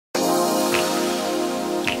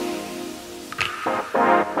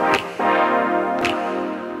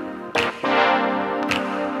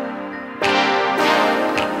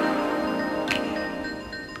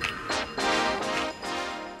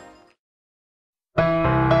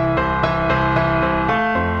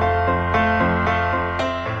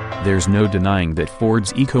there's no denying that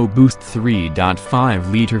Ford's EcoBoost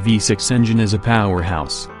 3.5-liter V6 engine is a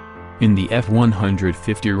powerhouse. In the F-150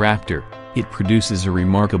 Raptor, it produces a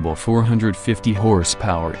remarkable 450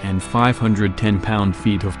 horsepower and 510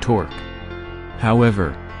 pound-feet of torque.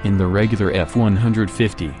 However, in the regular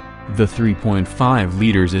F-150, the 3.5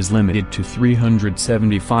 liters is limited to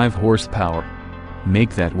 375 horsepower.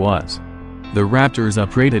 Make that was. The Raptor's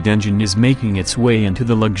uprated engine is making its way into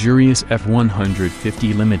the luxurious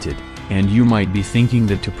F-150 Limited, and you might be thinking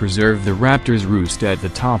that to preserve the Raptor's roost at the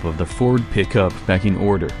top of the Ford pickup pecking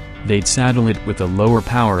order, they'd saddle it with a lower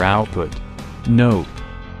power output. Nope.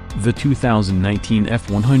 The 2019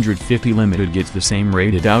 F-150 Limited gets the same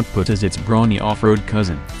rated output as its brawny off-road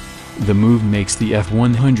cousin. The move makes the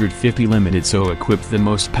F-150 Limited so equipped the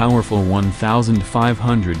most powerful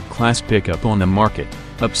 1500 class pickup on the market,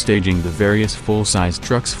 upstaging the various full-size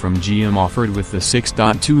trucks from GM offered with the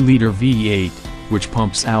 6.2-liter V8, which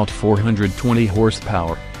pumps out 420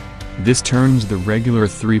 horsepower. This turns the regular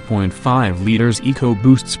 3.5 liters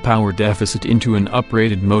EcoBoost's power deficit into an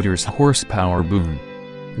uprated motor's horsepower boon.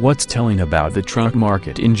 What's telling about the truck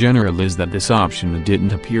market in general is that this option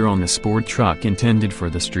didn't appear on the sport truck intended for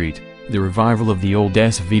the street, the revival of the old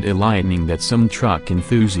S-Vita Lightning that some truck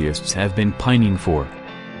enthusiasts have been pining for.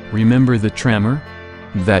 Remember the Tremor?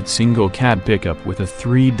 That single-cab pickup with a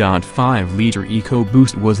 3.5-liter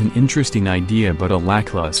EcoBoost was an interesting idea but a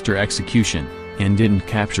lackluster execution, and didn't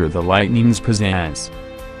capture the Lightning's pizzazz.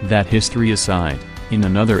 That history aside, in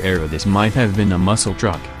another era this might have been a muscle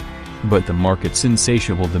truck. But the market's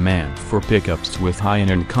insatiable demand for pickups with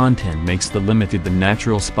high-end content makes the Limited the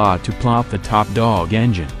natural spot to plop the top-dog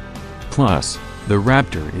engine. Plus, the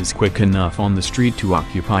Raptor is quick enough on the street to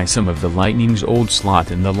occupy some of the Lightning's old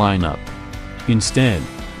slot in the lineup. Instead,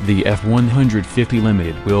 the F-150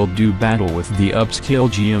 Limited will do battle with the upscale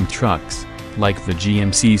GM trucks, like the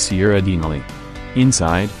GMC Sierra Denali.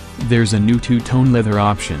 Inside, there's a new two-tone leather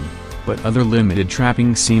option, but other Limited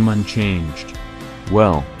trappings seem unchanged.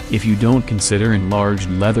 Well, if you don't consider enlarged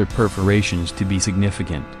leather perforations to be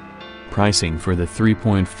significant. Pricing for the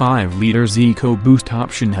 3.5 liters EcoBoost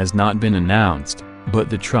option has not been announced, but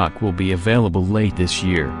the truck will be available late this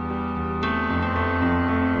year.